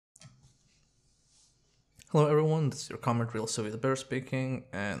Hello everyone, this is your comment real Sylvia the Bear speaking,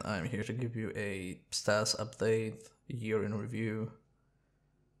 and I'm here to give you a status update, year in review,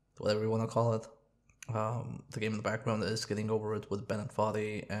 whatever you want to call it. The game in the background is Getting Over It with Ben and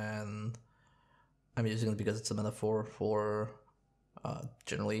VOD, and I'm using it because it's a metaphor for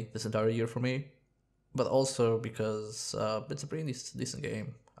generally this entire year for me, but also because it's a pretty decent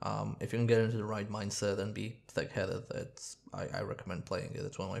game. If you can get into the right mindset and be thick-headed, I recommend playing it.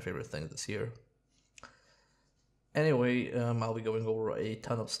 It's one of my favorite things this year. Anyway, I'll be going over a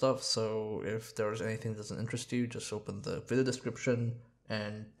ton of stuff, so if there's anything that doesn't interest you, just open the video description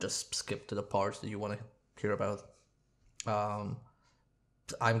and just skip to the parts that you want to hear about.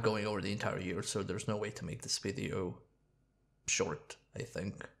 I'm going over the entire year, so there's no way to make this video short, I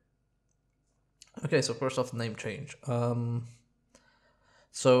think. Okay, so first off, the name change.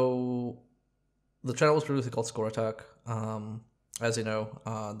 So the channel was previously called Score Attack. As you know,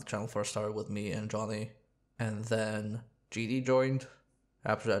 the channel first started with me and Johnny, and then GD joined.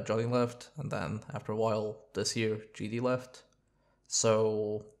 After that, Johnny left, and then after a while this year, GD left.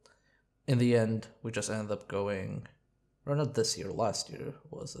 So in the end, we just ended up going, or not this year, last year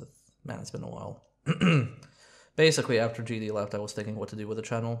was it? Man, it's been a while. Basically, after GD left, I was thinking what to do with the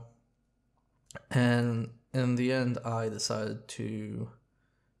channel. And in the end, I decided to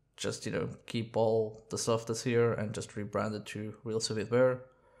just, keep all the stuff that's here and just rebrand it to Real Soviet Bear.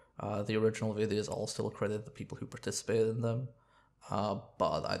 The original videos all still credit the people who participated in them,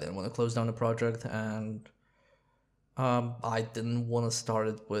 but I didn't want to close down the project, and I didn't want to start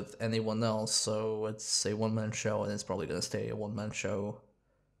it with anyone else, so it's a one-man show, and it's probably going to stay a one-man show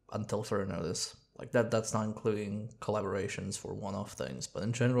until further notice. Like, that's not including collaborations for one-off things, but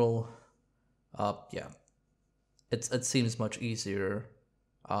in general, yeah, it seems much easier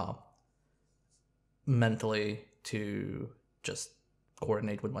mentally to just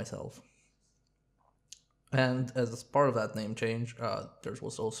coordinate with myself. And as part of that name change, there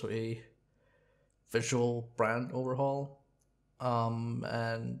was also a visual brand overhaul,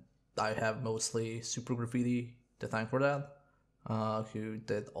 and I have mostly Super Graffiti to thank for that, who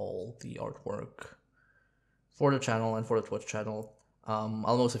did all the artwork for the channel and for the Twitch channel. I'll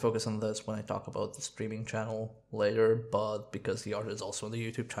mostly focus on this when I talk about the streaming channel later, but because the art is also on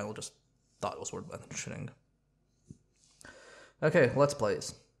the YouTube channel, just thought it was worth mentioning. Okay, Let's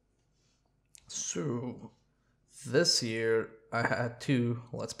Plays. So, this year I had 2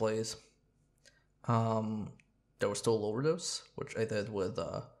 Let's Plays. There was still Overdose, which I did with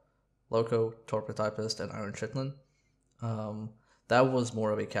Loco, Torpid Typist, and Iron Chitlin. That was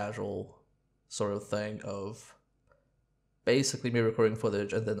more of a casual sort of thing of basically me recording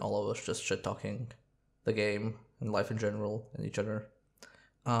footage and then all of us just shit-talking the game and life in general and each other.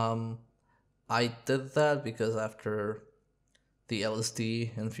 I did that because after the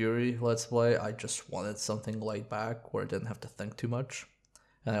LSD and Fury Let's Play, I just wanted something laid back where I didn't have to think too much.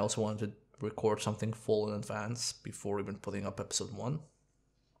 And I also wanted to record something full in advance before even putting up episode 1.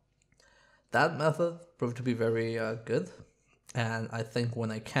 That method proved to be very good, and I think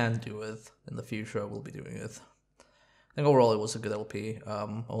when I can do it in the future, I will be doing it. I think overall it was a good LP.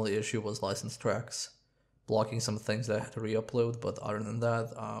 Only issue was licensed tracks, blocking some things that I had to re-upload, but other than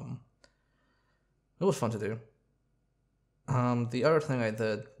that, it was fun to do. The other thing I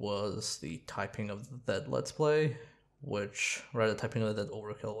did was the typing of the Dead Let's Play, typing of the Dead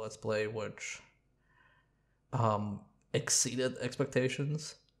Overkill Let's Play, which exceeded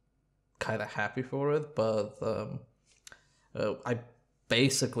expectations. Kind of happy for it, but I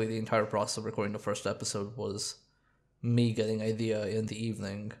basically, the entire process of recording the first episode was me getting idea in the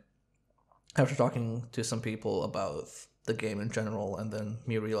evening after talking to some people about the game in general, and then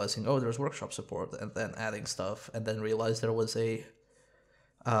me realizing, oh, there's workshop support, and then adding stuff, and then realized there was a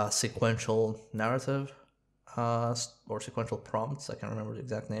sequential narrative or sequential prompts, I can't remember the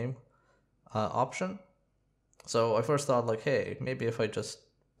exact name, option. So I first thought, like, hey, maybe if I just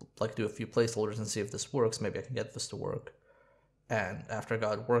do a few placeholders and see if this works, maybe I can get this to work. And after I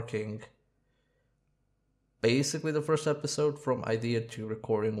got it working, basically the first episode from idea to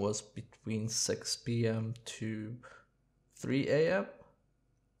recording was between 6 p.m. to 3 a.m.,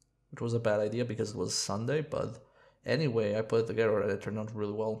 which was a bad idea because it was Sunday, but anyway, I put it together and it turned out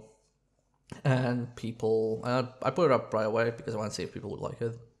really well. And people, I put it up right away because I wanted to see if people would like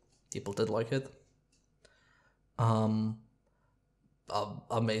it. People did like it.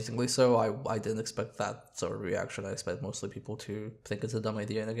 Amazingly so. I didn't expect that sort of reaction. I expect mostly people to think it's a dumb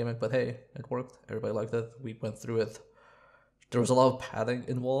idea in a gimmick, but hey, it worked. Everybody liked it. We went through it. There was a lot of padding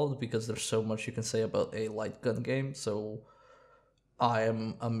involved because there's so much you can say about a light gun game, so I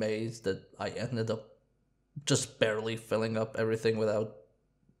am amazed that I ended up just barely filling up everything without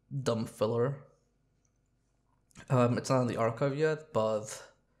dumb filler. It's not in the archive yet, but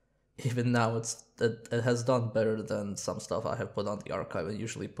even now it has done better than some stuff I have put on the archive, and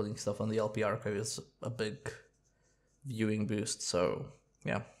usually putting stuff on the LP archive is a big viewing boost. So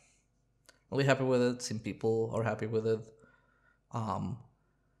yeah, really happy with it. Some people are happy with it. Um,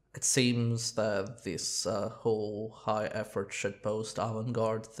 it seems that this whole high effort shitpost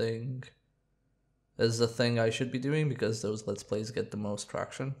avant-garde thing is the thing I should be doing because those let's plays get the most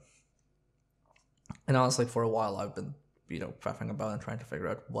traction. And honestly, for a while I've been, faffing about and trying to figure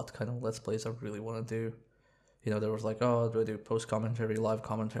out what kind of let's plays I really want to do. There was like, oh, do I do post commentary, live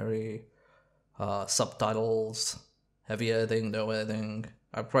commentary, subtitles, heavy editing, no editing?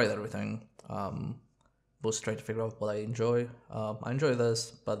 I've tried everything. Mostly trying to figure out what I enjoy. I enjoy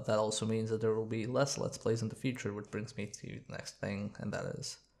this, but that also means that there will be less let's plays in the future, which brings me to the next thing, and that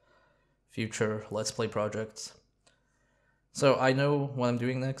is future let's play projects. So I know what I'm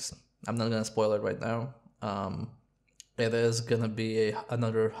doing next. I'm not gonna spoil it right now. It is gonna be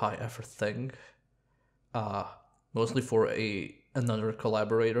another high effort thing, mostly for another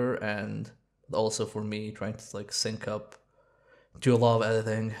collaborator, and also for me trying to like sync up, do a lot of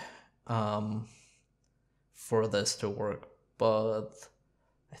editing, for this to work. But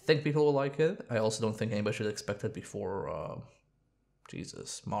I think people will like it. I also don't think anybody should expect it before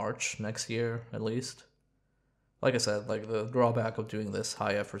March next year at least. Like I said, like the drawback of doing this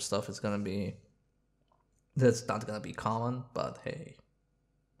high effort stuff is gonna be that's not gonna be common, but hey,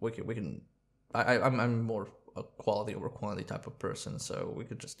 we can. I'm more a quality over quantity type of person, so we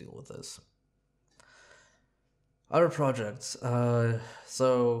could just deal with this. Other projects,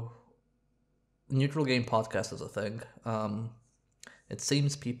 so Neutral Game Podcast is a thing. It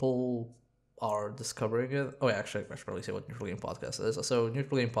seems people are discovering it. Oh, yeah, actually, I should probably say what Neutral Game Podcast is. So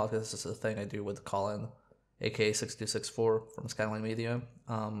Neutral Game Podcast is a thing I do with Colin, aka 6264 from Skyline Media.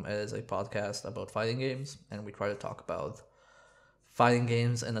 It is a podcast about fighting games, and we try to talk about fighting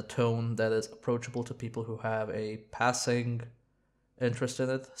games in a tone that is approachable to people who have a passing interest in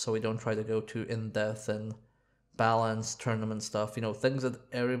it. So we don't try to go too in depth and balance tournament stuff. Things that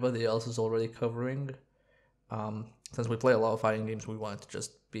everybody else is already covering. Since we play a lot of fighting games, we wanted to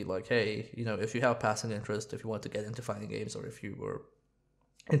just be like, hey, if you have passing interest, if you want to get into fighting games, or if you were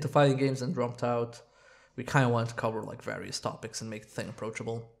into fighting games and dropped out, we kind of wanted to cover like various topics and make the thing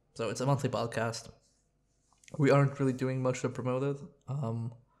approachable. So it's a monthly podcast. We aren't really doing much to promote it,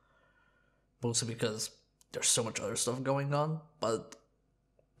 mostly because there's so much other stuff going on. But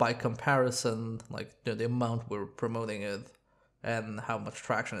by comparison, like the amount we're promoting it and how much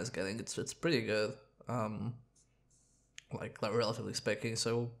traction it's getting, it's pretty good. Like relatively speaking.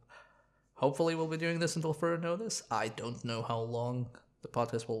 So hopefully we'll be doing this until further notice. I don't know how long the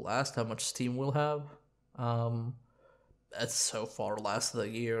podcast will last, how much steam we'll have. It's so far lasted a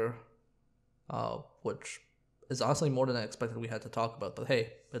year, which is honestly more than I expected we had to talk about. But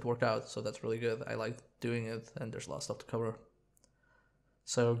hey, it worked out, so that's really good. I like doing it, and there's a lot of stuff to cover.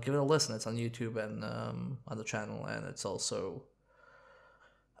 So give it a listen. It's on YouTube and on the channel, and it's also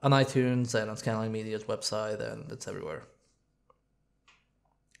on iTunes and on Scanline Media's website, and it's everywhere.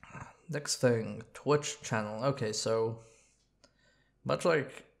 Next thing, Twitch channel. Okay, so much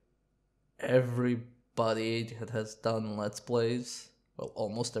like everybody that has done Let's Plays, well,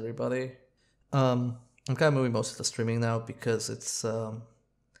 almost everybody, I'm kind of moving most of the streaming now because it's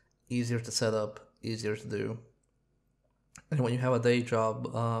easier to set up, easier to do. And when you have a day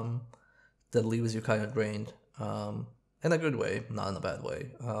job, that leaves you kind of drained, in a good way, not in a bad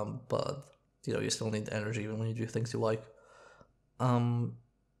way. But you still need energy even when you do things you like.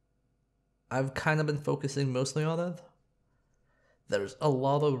 I've kind of been focusing mostly on it. There's a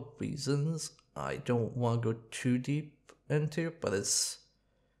lot of reasons I don't want to go too deep into, but it's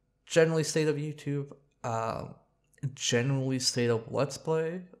generally state of YouTube, generally state of Let's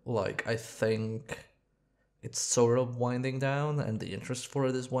Play. Like, I think it's sort of winding down, and the interest for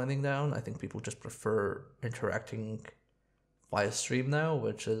it is winding down. I think people just prefer interacting via stream now,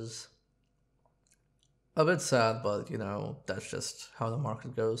 which is a bit sad, but that's just how the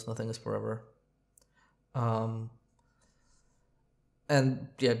market goes. Nothing is forever. And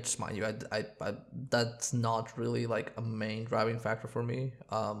yeah, just mind you, I that's not really like a main driving factor for me.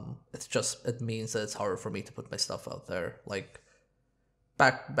 It means that it's harder for me to put my stuff out there. Like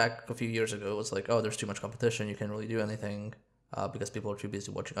back a few years ago, it was like, oh, there's too much competition, you can't really do anything, because people are too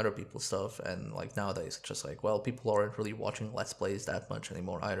busy watching other people's stuff. And like nowadays, it's just like, well, people aren't really watching Let's Plays that much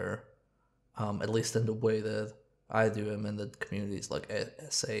anymore either. At least in the way that I do them in the communities like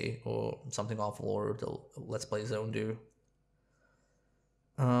SA or Something Awful or the Let's Play Zone do.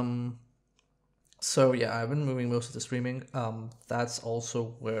 So yeah, I've been moving most of the streaming. That's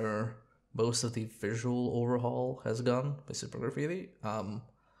also where most of the visual overhaul has gone by Super Graffiti.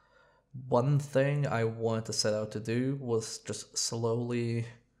 One thing I wanted to set out to do was just slowly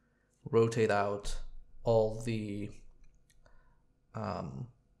rotate out all the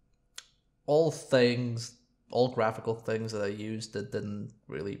all graphical things that I used that didn't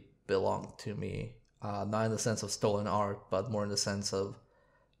really belong to me. Not in the sense of stolen art, but more in the sense of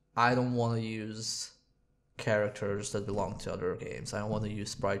I don't want to use characters that belong to other games. I don't want to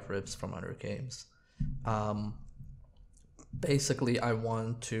use sprite rips from other games. Basically, I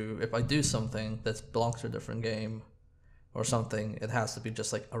want to, if I do something that belongs to a different game or something, it has to be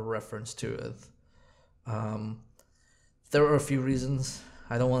just like a reference to it. There are a few reasons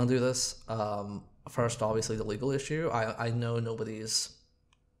I don't want to do this. First, obviously, the legal issue. I know nobody's,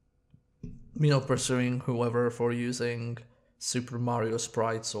 pursuing whoever for using Super Mario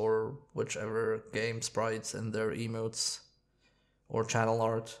sprites or whichever game sprites in their emotes or channel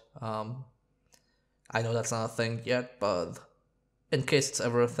art. I know that's not a thing yet, but in case it's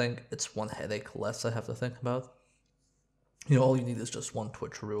ever a thing, it's one headache less I have to think about. All you need is just one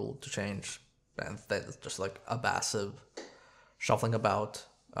Twitch rule to change, and then it's just like a massive shuffling about,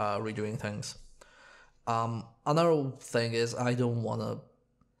 redoing things. Another thing is I don't want to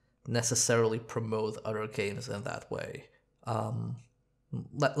necessarily promote other games in that way.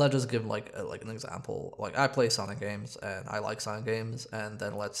 Let's just give like an example. Like I play Sonic games and I like Sonic games, and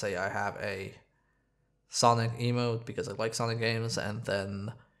then let's say I have a Sonic emote because I like Sonic games, and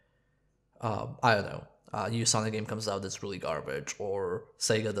then I don't know, a new Sonic game comes out that's really garbage, or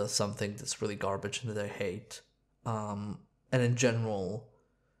Sega does something that's really garbage and that I hate. And in general,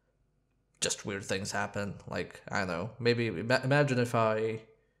 just weird things happen. Like, I don't know, maybe imagine if I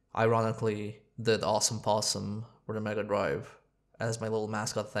ironically did Awesome Possum for the Mega Drive as my little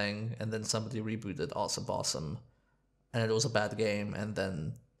mascot thing, and then somebody rebooted Awesome Possum, and it was a bad game, and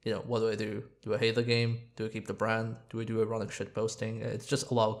then, what do? Do I hate the game? Do I keep the brand? Do I do ironic shit posting? It's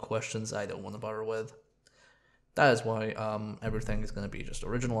just a lot of questions I don't want to bother with. That is why everything is going to be just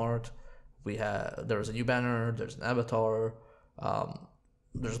original art. There's a new banner, there's an avatar,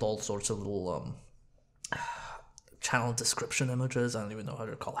 there's all sorts of little channel description images. I don't even know how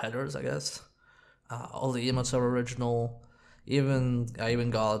they're called, headers, I guess. All the emotes are original. I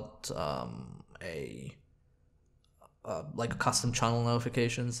even got like custom channel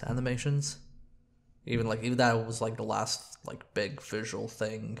notifications animations. Even that was like the last like big visual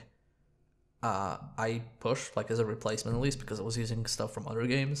thing I pushed, like as a replacement at least, because I was using stuff from other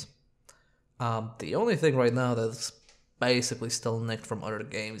games. The only thing right now that's basically still nicked from other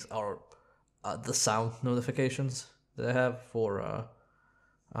games are the sound notifications that I have for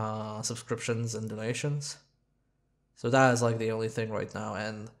subscriptions and donations. So that is like the only thing right now,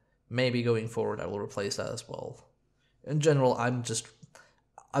 and maybe going forward I will replace that as well. In general, I'm just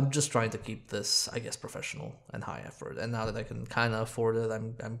trying to keep this, I guess, professional and high effort. And now that I can kind of afford it,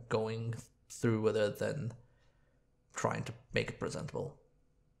 I'm going through with it and trying to make it presentable.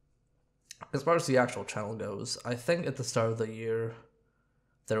 As far as the actual channel goes, I think at the start of the year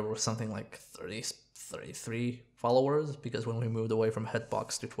there were something like 33 followers, because when we moved away from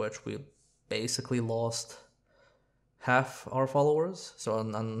Hitbox to Twitch, we basically lost half our followers. So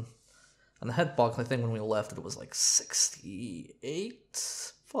on the Hitbox, I think when we left, it was like 68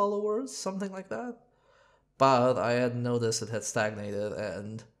 followers, something like that. But I had noticed it had stagnated,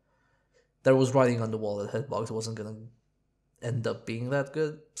 and there was writing on the wall that Hitbox wasn't going to end up being that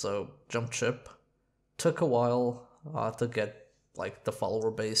good. So jumped ship. Took a while to get like the follower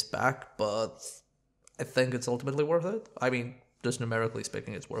base back, but I think it's ultimately worth it. I mean, just numerically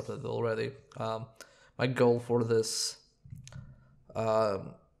speaking, it's worth it already. My goal for this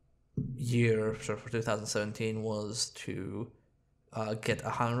year, so for 2017, was to get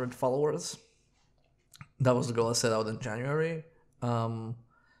 100 followers. That was the goal I set out in January,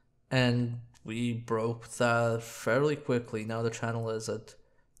 and we broke that fairly quickly. Now the channel is at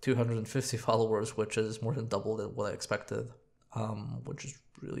 250 followers, which is more than double than what I expected, which is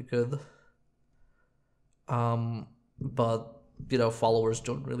really good. But followers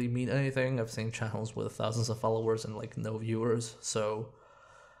don't really mean anything. I've seen channels with thousands of followers and like no viewers, so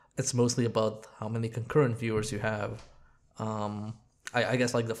it's mostly about how many concurrent viewers you have. I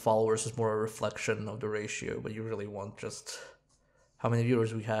guess like the followers is more a reflection of the ratio, but you really want just how many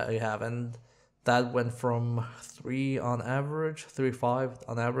viewers you have, and that went from 3.5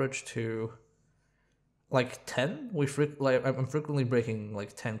 on average to like 10. I'm frequently breaking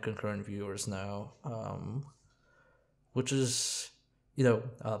like 10 concurrent viewers now, which is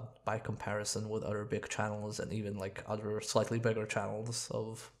by comparison with other big channels and even like other slightly bigger channels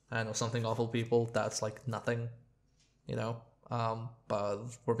of, I don't know, something awful people, that's like nothing. but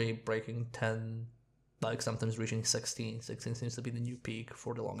we're breaking 10, like sometimes reaching 16. 16 seems to be the new peak.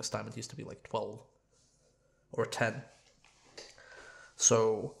 For the longest time, it used to be like 12 or 10.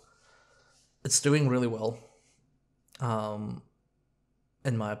 So it's doing really well.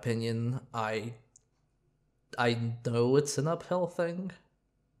 In my opinion, I know it's an uphill thing,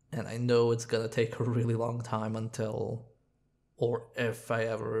 and I know it's gonna take a really long time until, or if I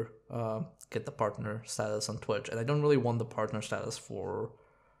ever get the partner status on Twitch. And I don't really want the partner status for,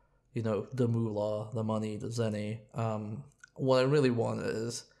 the moolah, the money, the zenny. What I really want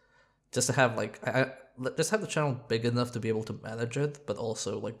is just to have just have the channel big enough to be able to manage it, but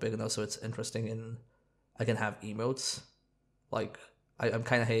also like big enough so it's interesting and I can have emotes. Like I'm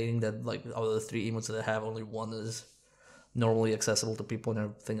kind of hating that like out of the 3 emotes that I have, only one is normally accessible to people and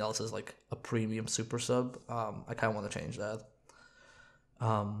everything else is like a premium super sub. I kind of want to change that.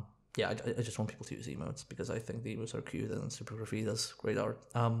 Yeah, I just want people to use emotes because I think the emotes are cute and Super Graffiti does great art.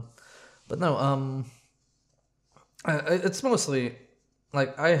 But no, it's mostly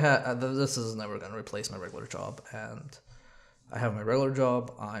like this is never gonna replace my regular job, and I have my regular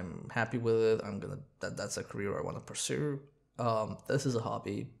job. I'm happy with it. That's a career I want to pursue. This is a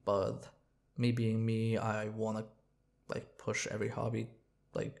hobby, but me being me, I want to like push every hobby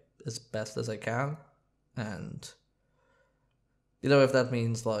like as best as I can, and if that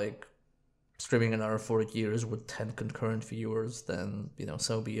means like streaming another 4 years with 10 concurrent viewers, then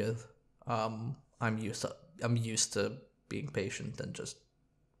so be it. I'm used to being patient and just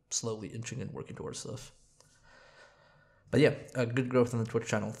slowly inching and working towards stuff. But yeah, good growth on the Twitch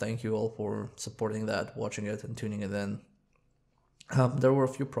channel. Thank you all for supporting that, watching it, and tuning it in. There were a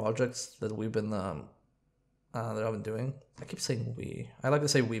few projects that we've been that I've been doing. I keep saying we. I like to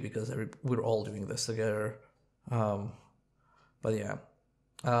say we because we're all doing this together. But yeah,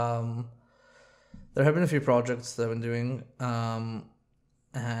 there have been a few projects that I've been doing, and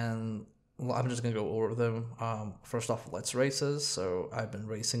I'm just gonna go over them. First off, Let's Races. So I've been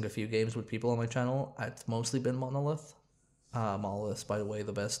racing a few games with people on my channel. It's mostly been Monolith. Monolith, by the way,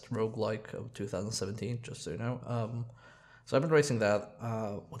 the best roguelike of 2017, just so you know. So I've been racing that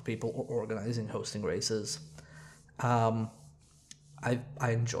with people, organizing, hosting races. I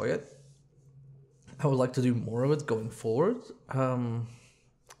enjoy it. I would like to do more of it going forward.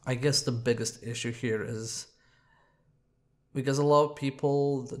 I guess the biggest issue here is because a lot of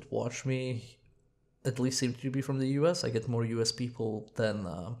people that watch me at least seem to be from the US. I get more US people than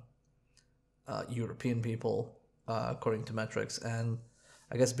European people, according to metrics. And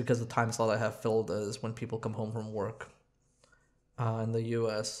I guess because the time slot I have filled is when people come home from work in the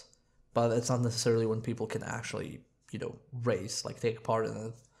US. But it's not necessarily when people can actually, race, like take part in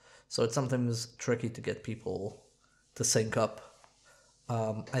it. So it's sometimes tricky to get people to sync up.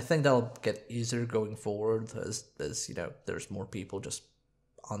 I think that'll get easier going forward as there's more people just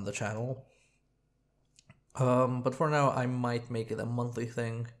on the channel. But for now, I might make it a monthly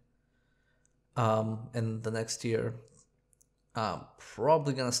thing. In the next year,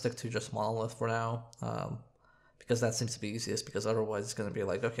 probably gonna stick to just Monolith for now. Because that seems to be easiest. Because otherwise, it's gonna be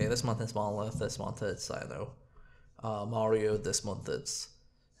like, okay, this month it's Monolith, this month it's Mario, this month it's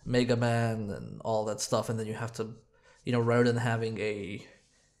Mega Man and all that stuff, and then you have to, rather than having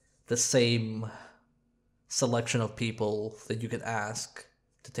the same selection of people that you could ask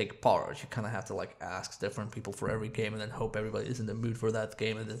to take part, you kind of have to ask different people for every game, and then hope everybody is in the mood for that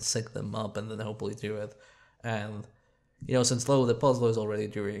game, and then sync them up, and then hopefully do it. And since Lo the Puzzler is already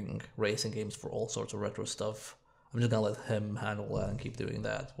doing racing games for all sorts of retro stuff, I'm just gonna let him handle that and keep doing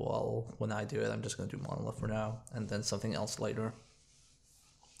that. While when I do it, I'm just gonna do Monolith for now, and then something else later.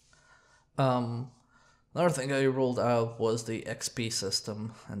 Another thing I rolled out was the XP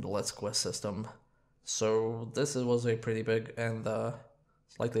system and the Let's Quest system. So this was a pretty big and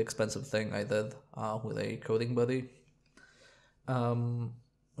slightly expensive thing I did with a coding buddy.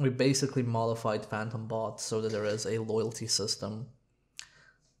 We basically modified Phantom Bot so that there is a loyalty system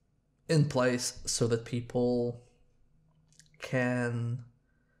in place so that people can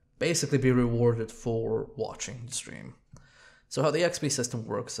basically be rewarded for watching the stream. So how the XP system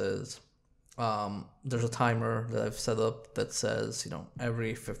works is there's a timer that I've set up that says,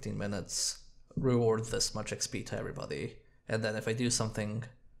 every 15 minutes reward this much XP to everybody. And then if I do something,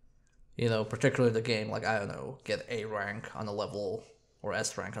 particularly the game, like, I don't know, get A rank on a level or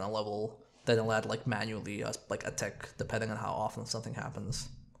S rank on a level, then it'll add manually a tick depending on how often something happens.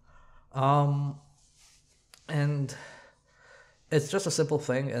 And it's just a simple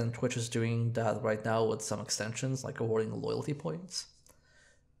thing, and Twitch is doing that right now with some extensions, like awarding loyalty points.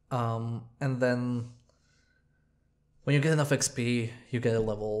 And then when you get enough XP, you get a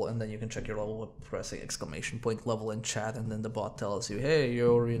level, and then you can check your level with pressing exclamation point level in chat, and then the bot tells you, hey,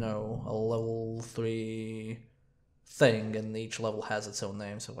 you're, you know, a level 3 thing, and each level has its own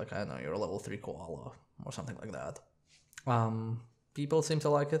name, so like, I don't know, you're a level 3 koala, or something like that. People seem to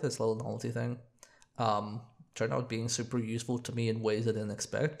like it, it's a little novelty thing. Turned out being super useful to me in ways I didn't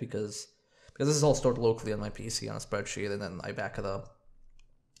expect, because this is all stored locally on my PC on a spreadsheet, and then I back it up.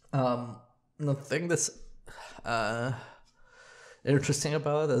 The thing that's interesting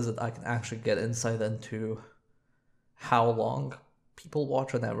about it is that I can actually get insight into how long people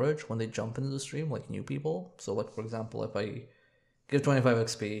watch on average when they jump into the stream, like new people. So like, for example, if I give 25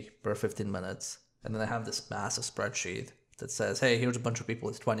 XP per 15 minutes, and then I have this massive spreadsheet that says, hey, here's a bunch of people,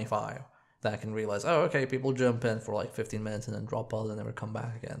 it's 25, then I can realize, oh, okay, people jump in for like 15 minutes and then drop out and never come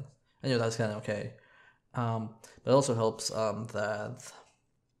back again. And you know, that's kind of okay. But it also helps that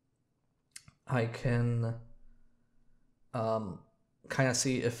I can kind of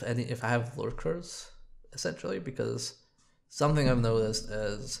see if I have lurkers, essentially, because something I've noticed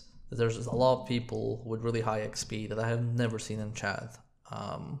is that there's a lot of people with really high XP that I have never seen in chat.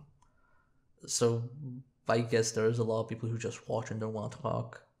 So I guess there's a lot of people who just watch and don't want to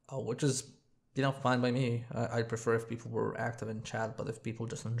talk, which is, you know, fine by me. I'd prefer if people were active in chat, but if people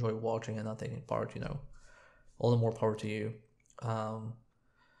just enjoy watching and not taking part, you know, all the more power to you.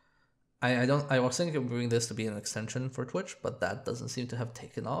 I was thinking of doing this to be an extension for Twitch, but that doesn't seem to have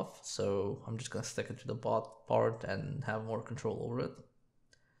taken off, so I'm just gonna stick it to the bot part and have more control over it.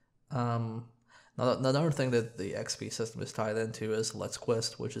 Another thing that the XP system is tied into is Let's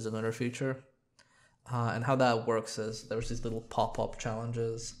Quest, which is another feature. And how that works is there's these little pop-up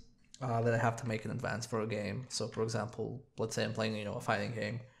challenges that I have to make in advance for a game. So for example, let's say I'm playing, you know, a fighting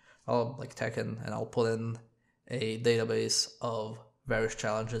game, I'll like Tekken, and I'll put in a database of various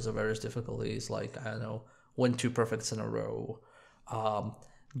challenges of various difficulties, like, I don't know, win 2 perfects in a row,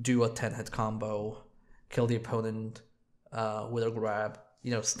 do a 10-hit combo, kill the opponent with a grab,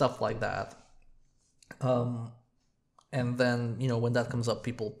 you know, stuff like that. And then, you know, when that comes up,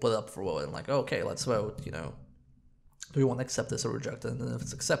 people put up for vote and like, okay, let's vote, you know, do we want to accept this or reject it? And then if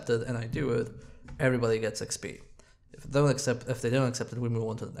it's accepted and I do it, everybody gets XP. If they don't accept it, we move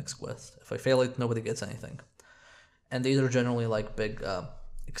on to the next quest. If I fail it, nobody gets anything. And these are generally like big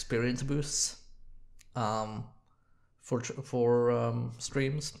experience boosts for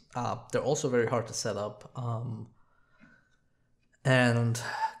streams. They're also very hard to set up, and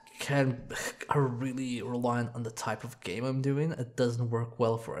are really reliant on the type of game I'm doing. It doesn't work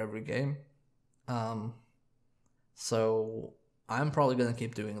well for every game. So I'm probably gonna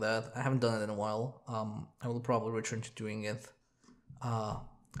keep doing that. I haven't done it in a while. I will probably return to doing it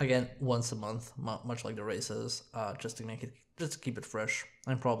again once a month, much like the races, just to keep it fresh.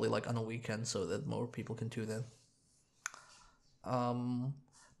 I'm probably like on a weekend so that more people can tune in.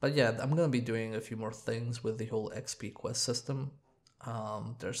 But yeah, I'm gonna be doing a few more things with the whole XP quest system.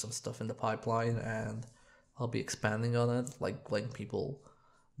 There's some stuff in the pipeline, and I'll be expanding on it, like letting people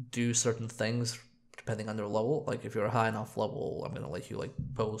do certain things depending on their level. Like if you're a high enough level, I'm gonna let you like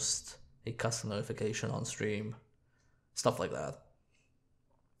post a custom notification on stream, stuff like that.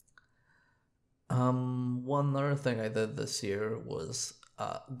 One other thing I did this year was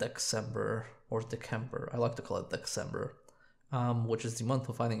Deckember, or Deckember. I like to call it Deckember, which is the month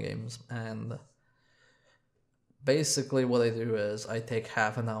of fighting games. And basically what I do is I take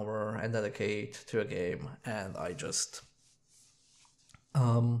half an hour and dedicate to a game, and I just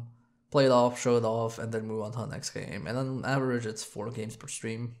play it off, show it off, and then move on to the next game. And on average, it's 4 games per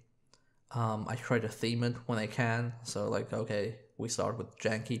stream. I try to theme it when I can. So like, okay, we start with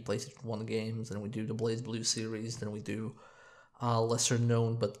janky PlayStation 1 games, then we do the Blaze Blue series, then we do lesser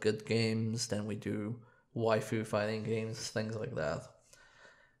known but good games, then we do waifu fighting games, things like that.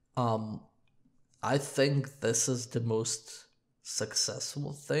 I think this is the most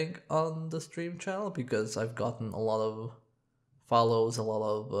successful thing on the stream channel, because I've gotten a lot of follows, a lot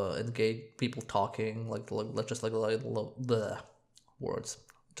of engaged people talking, like just like the words,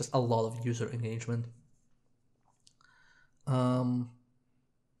 just a lot of user engagement.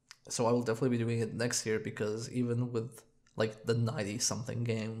 So I will definitely be doing it next year, because even with like the 90-something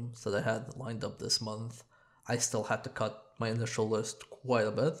games that I had lined up this month, I still had to cut my initial list quite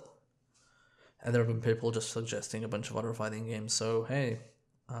a bit. And there have been people just suggesting a bunch of other fighting games, so hey,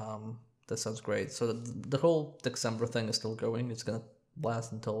 that sounds great. So the whole Deckember thing is still going. It's gonna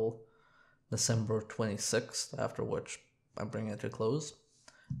last until December 26th, after which I'm bringing it to a close.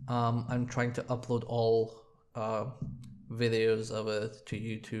 I'm trying to upload all videos of it to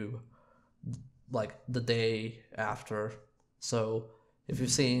YouTube like the day after. So if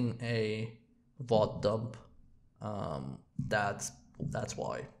you've seen a VOD dump That's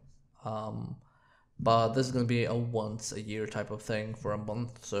why. But this is gonna be a once a year type of thing for a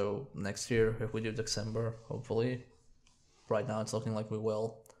month. So next year, if we do Deckember, hopefully, right now it's looking like we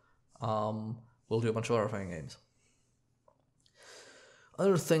will. We'll do a bunch of other fighting games.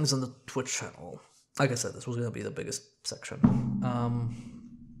 Other things on the Twitch channel. Like I said, this was gonna be the biggest section.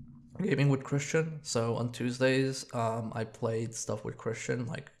 Gaming with Christiaan. So on Tuesdays, I played stuff with Christiaan,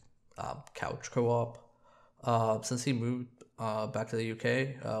 like couch co-op. Since he moved back to the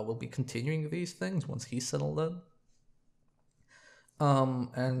UK, we'll be continuing these things once he's settled in.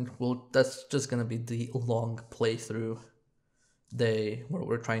 And that's just gonna be the long playthrough day where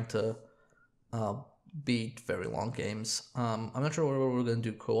we're trying to beat very long games. I'm not sure whether we're gonna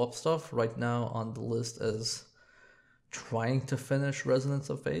do co-op stuff. Right now on the list is trying to finish Resonance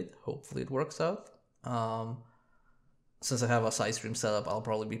of Fate. Hopefully it works out. Since I have a side stream set up, I'll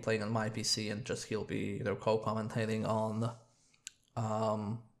probably be playing on my PC and just he'll be co-commentating on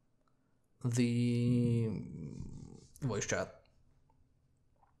the voice chat.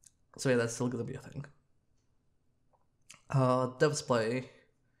 So yeah, that's still gonna be a thing. Devs Play.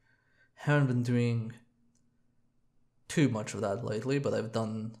 Haven't been doing too much of that lately, but I've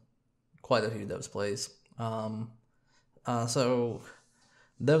done quite a few Devs Plays. So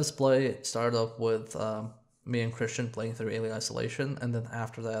Devs Play started off with me and Christiaan playing through Alien Isolation, and then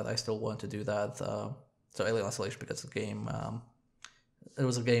after that I still wanted to do that. So Alien Isolation, because the game, it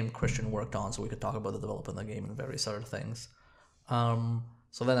was a game Christiaan worked on, so we could talk about the development of the game and various other things.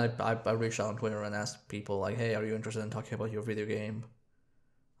 So then I reached out on Twitter and asked people like, hey, are you interested in talking about your video game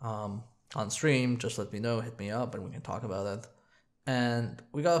on stream? Just let me know, hit me up, and we can talk about it. And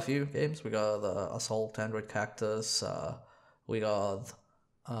we got a few games. We got Assault, Android Cactus. We got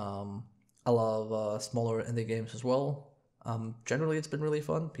a lot of smaller indie games as well. Generally, it's been really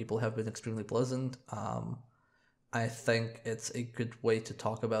fun. People have been extremely pleasant. I think it's a good way to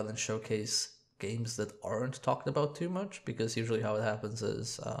talk about and showcase games that aren't talked about too much, because usually how it happens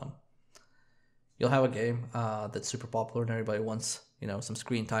is you'll have a game that's super popular and everybody wants some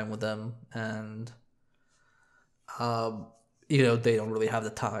screen time with them, and they don't really have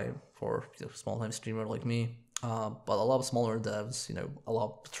the time for a small-time streamer like me. But a lot of smaller devs, a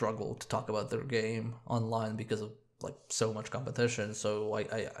lot struggle to talk about their game online because of so much competition. So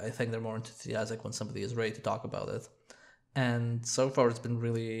I think they're more enthusiastic when somebody is ready to talk about it. And so far it's been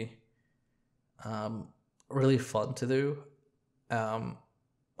really really fun to do.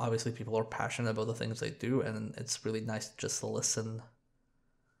 Obviously people are passionate about the things they do, and it's really nice just to listen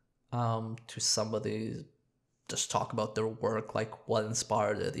to somebody just talk about their work, like what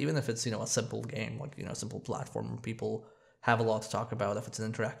inspired it, even if it's a simple game, like a simple platform. People have a lot to talk about. If it's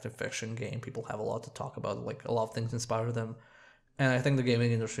an interactive fiction game, people have a lot to talk about, like a lot of things inspire them. And I think the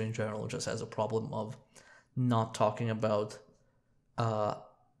gaming industry in general just has a problem of not talking about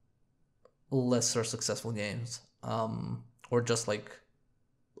lesser successful games, or just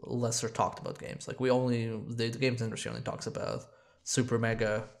lesser talked about games. Like the games industry only talks about super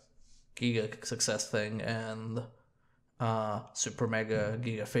mega giga success thing and super mega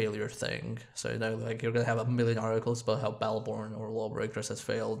giga failure thing. So you're gonna have a million articles about how Battleborn or Lawbreakers has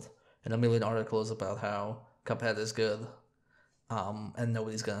failed, and a million articles about how Cuphead is good, and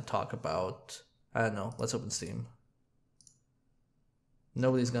nobody's gonna talk about, I don't know, let's open Steam.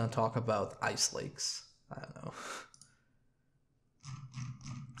 Nobody's gonna talk about Ice Lakes, I don't know.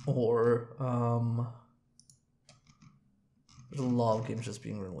 Or there's a lot of games just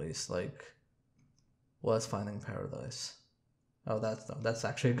being released, like Was Finding Paradise. Oh, that's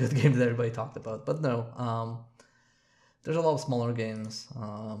actually a good game that everybody talked about. But no, there's a lot of smaller games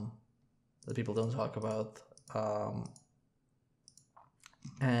that people don't talk about,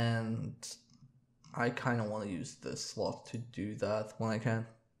 and I kind of want to use this slot to do that when I can.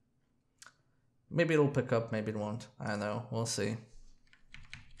 Maybe it'll pick up, maybe it won't. I don't know. We'll see.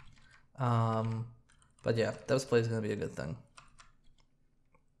 But yeah, Devs Play is gonna be a good thing.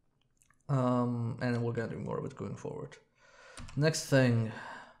 And we're gonna do more of it going forward. Next thing,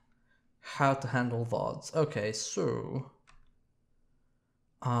 how to handle VODs. Okay, so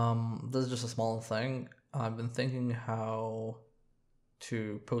this is just a small thing. I've been thinking how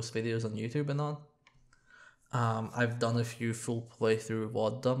to post videos on YouTube and on. I've done a few full playthrough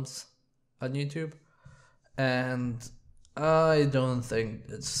VOD dumps on YouTube, and I don't think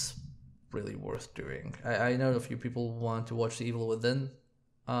it's really worth doing. I know a few people want to watch the Evil Within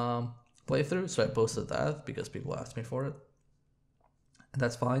playthrough, so I posted that because people asked me for it. And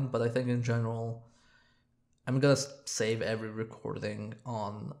that's fine, but I think in general, I'm gonna save every recording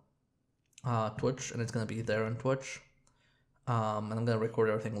on Twitch, and it's gonna be there on Twitch. And I'm gonna record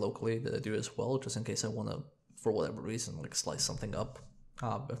everything locally that I do as well, just in case I want to for whatever reason, like slice something up.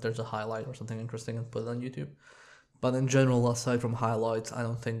 If there's a highlight or something interesting, and put it on YouTube. But in general, aside from highlights, I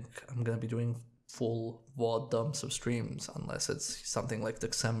don't think I'm gonna be doing full VOD dumps of streams unless it's something like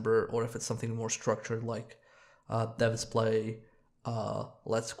Deckember, or if it's something more structured like Devs Play,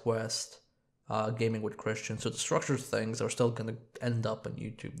 Let's Quest, Gaming with Christiaan. So the structured things are still gonna end up on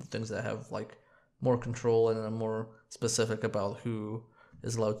YouTube. The things that have like more control and are more specific about who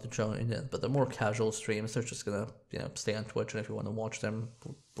is allowed to join in it. But the more casual streams, they're just gonna stay on Twitch, and if you want to watch them,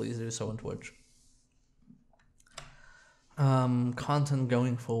 please do so on Twitch. Content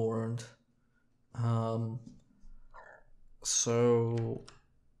going forward. So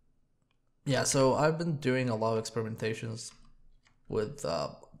I've been doing a lot of experimentations with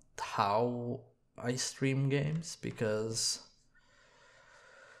how I stream games, because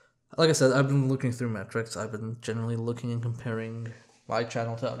like I said, I've been looking through metrics. I've been generally looking and comparing my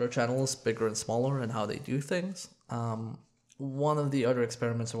channel to other channels, bigger and smaller, and how they do things. One of the other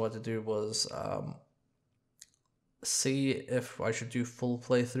experiments I wanted to do was see if I should do full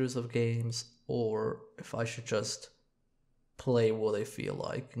playthroughs of games, or if I should just play what I feel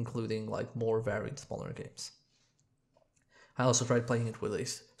like, including like more varied, smaller games. I also tried playing it with a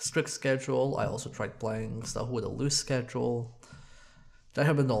strict schedule. I also tried playing stuff with a loose schedule. There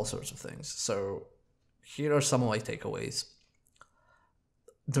have been all sorts of things. So here are some of my takeaways.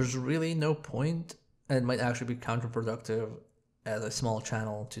 There's really no point, and it might actually be counterproductive as a small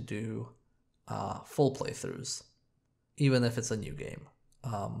channel to do full playthroughs, even if it's a new game.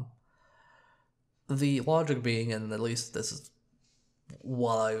 The logic being, and at least this is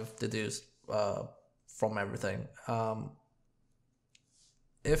what I've deduced from everything,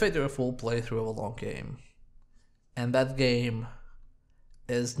 if I do a full playthrough of a long game, and that game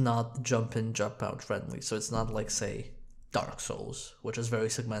is not jump in, jump out friendly, so it's not like, say, Dark Souls, which is very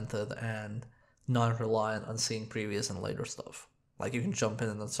segmented and non-reliant on seeing previous and later stuff. Like, you can jump in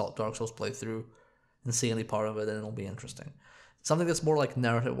and assault Dark Souls playthrough and see any part of it, and it'll be interesting. Something that's more like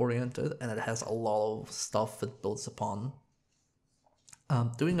narrative oriented, and it has a lot of stuff it builds upon.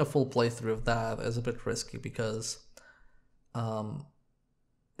 Doing a full playthrough of that is a bit risky, because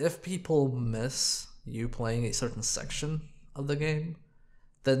if people miss you playing a certain section of the game,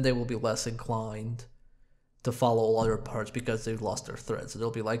 then they will be less inclined to follow other parts because they've lost their thread. So they'll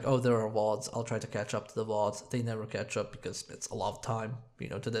be like, oh, there are VODs, I'll try to catch up to the VODs. They never catch up because it's a lot of time,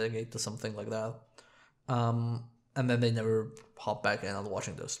 to dedicate to something like that. And then they never hop back in on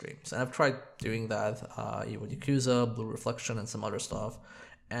watching those streams. And I've tried doing that, even with Yakuza, Blue Reflection, and some other stuff.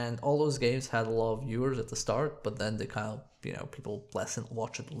 And all those games had a lot of viewers at the start, but then they kind of, people watch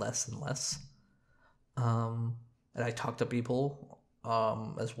it less and less. And I talked to people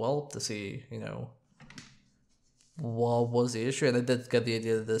as well to see, what was the issue, and I did get the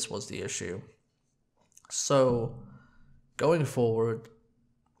idea that this was the issue. So, going forward,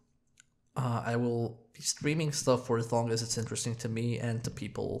 I will be streaming stuff for as long as it's interesting to me and to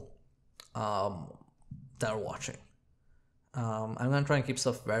people that are watching. I'm gonna try and keep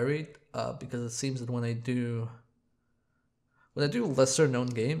stuff varied, because it seems that when I do lesser known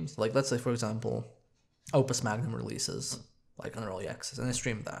games, like let's say for example, Opus Magnum releases like on early access, and I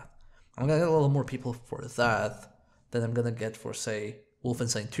stream that, I'm gonna get a little more people for that than I'm gonna get for, say,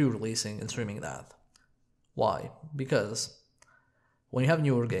 Wolfenstein 2 releasing and streaming that. Why? Because when you have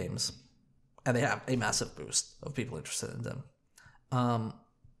newer games and they have a massive boost of people interested in them,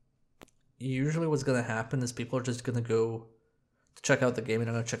 usually what's gonna happen is people are just gonna go to check out the game and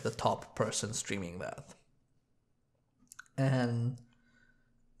they're gonna check the top person streaming that. And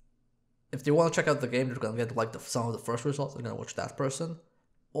if they want to check out the game, they're gonna get like some of the first results. They're gonna watch that person,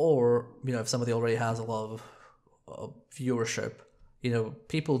 or if somebody already has a lot of viewership,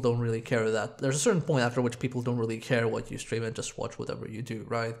 people don't really care that. There's a certain point after which people don't really care what you stream and just watch whatever you do,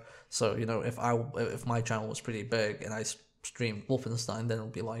 right? So if my channel was pretty big and I streamed Wolfenstein, then it'll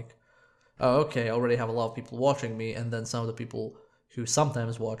be like, oh, okay, I already have a lot of people watching me, and then some of the people who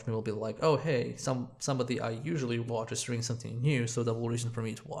sometimes watch me will be like, oh, hey, somebody I usually watch is streaming something new, so double reason for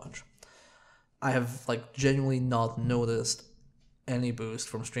me to watch. I have genuinely not noticed any boost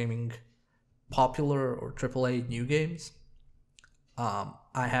from streaming popular or AAA new games.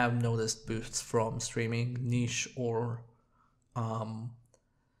 I have noticed boosts from streaming niche or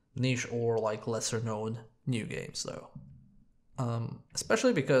lesser known new games though.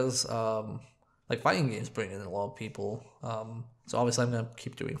 Especially because fighting games bring in a lot of people. So obviously I'm gonna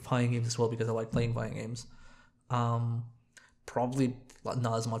keep doing fighting games as well because I like playing fighting games. Probably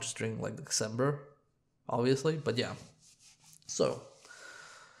not as much as during Deckember, obviously, but yeah. So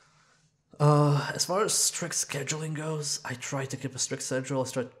as far as strict scheduling goes, I try to keep a strict schedule. I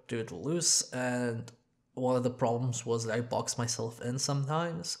try to do it loose, and one of the problems was that I box myself in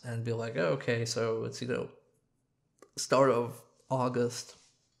sometimes and be like, oh, okay, so it's, start of August,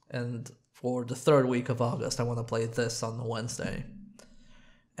 and for the third week of August, I want to play this on Wednesday.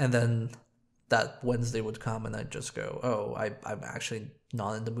 And then that Wednesday would come and I'd just go, oh, I'm actually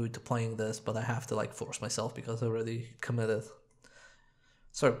not in the mood to playing this, but I have to like force myself because I already committed.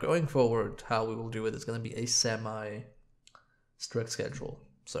 So going forward, how we will do it is going to be a semi-strict schedule.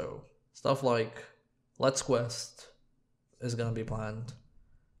 So stuff like Let's Quest is going to be planned.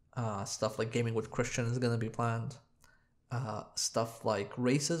 Stuff like Gaming with Christiaan is going to be planned. Stuff like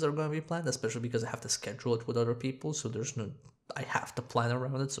races are going to be planned, especially because I have to schedule it with other people, so I have to plan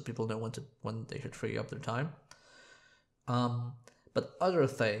around it so people know when they should free up their time. But other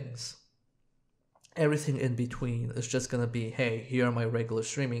things, everything in between is just going to be, hey, here are my regular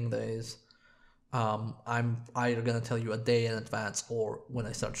streaming days. I'm either going to tell you a day in advance or when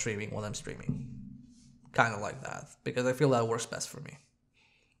I start streaming, when I'm streaming. Kind of like that, because I feel that works best for me.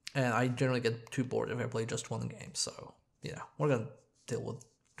 And I generally get too bored if I play just one game, so we're gonna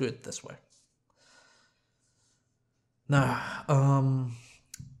do it this way. Now,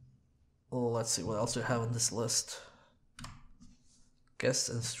 let's see what else we have on this list. Guests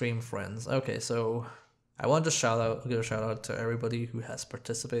and stream friends. Okay, so I want to give a shout out to everybody who has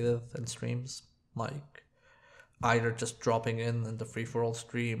participated in streams, like either just dropping in the free for all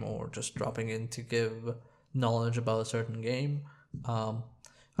stream or just dropping in to give knowledge about a certain game.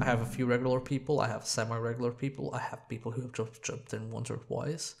 I have a few regular people, I have semi-regular people, I have people who have just jumped in once or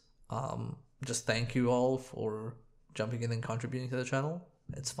twice. Just thank you all for jumping in and contributing to the channel.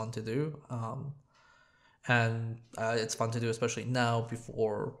 It's fun to do. And it's fun to do especially now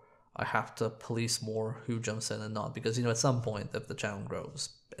before I have to police more who jumps in and not. Because, at some point, if the channel grows,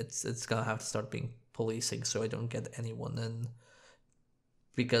 it's gonna have to start being policing so I don't get anyone in.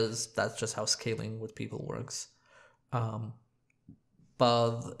 Because that's just how scaling with people works.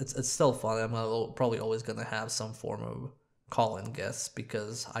 But it's still fun. I'm probably always going to have some form of call-in guests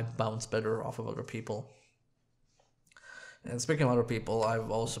because I bounce better off of other people. And speaking of other people,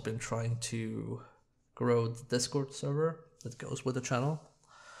 I've also been trying to grow the Discord server that goes with the channel.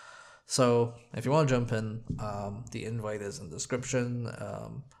 So if you want to jump in, the invite is in the description.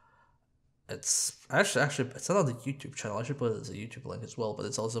 It's actually it's not on the YouTube channel. I should put it as a YouTube link as well, but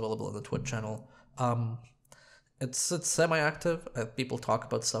it's also available on the Twitch channel. It's semi-active. People talk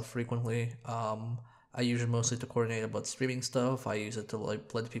about stuff frequently. I use it mostly to coordinate about streaming stuff. I use it to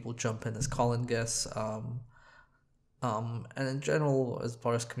let people jump in as call-in guests. And in general, as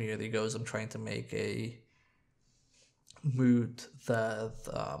far as community goes, I'm trying to make a mood that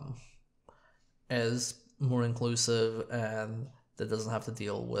is more inclusive and that doesn't have to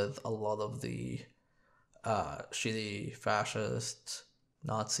deal with a lot of the shitty fascist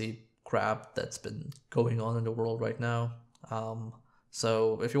Nazi crap that's been going on in the world right now.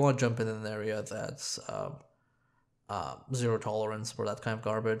 So if you want to jump in an area that's zero tolerance for that kind of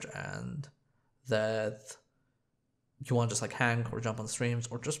garbage, and that you want to just like hang or jump on streams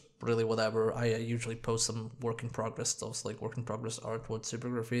or just really whatever, I usually post some work in progress stuff, like work in progress art with super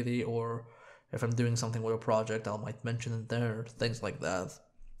graffiti, or if I'm doing something with a project, I might mention it there, things like that.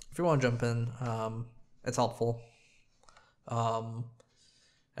 If you want to jump in, it's helpful.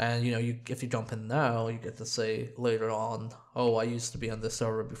 And if you jump in now, you get to say later on, oh, I used to be on this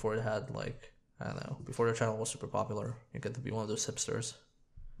server before it had before the channel was super popular. You get to be one of those hipsters.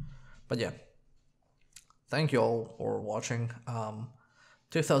 But yeah, thank you all for watching.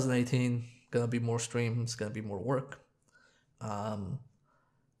 2018 gonna be more streams, gonna be more work.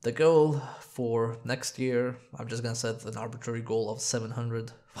 The goal for next year, I'm just gonna set an arbitrary goal of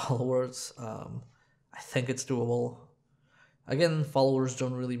 700 followers. I think it's doable. Again, followers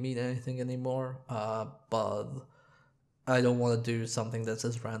don't really mean anything anymore, but I don't want to do something that's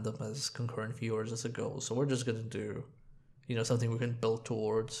as random as concurrent viewers as a goal. So we're just gonna do, something we can build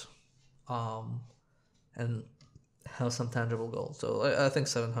towards, and have some tangible goals. So I think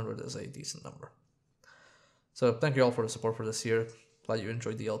 700 is a decent number. So thank you all for the support for this year. Glad you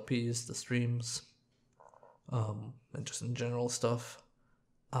enjoyed the LPs, the streams, and just in general stuff.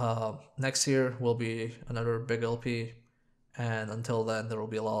 Next year will be another big LP. And until then, there will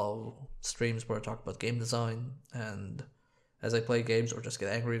be a lot of streams where I talk about game design and as I play games or just get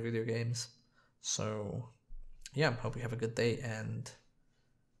angry at video games. So, yeah, hope you have a good day and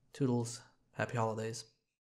toodles. Happy holidays.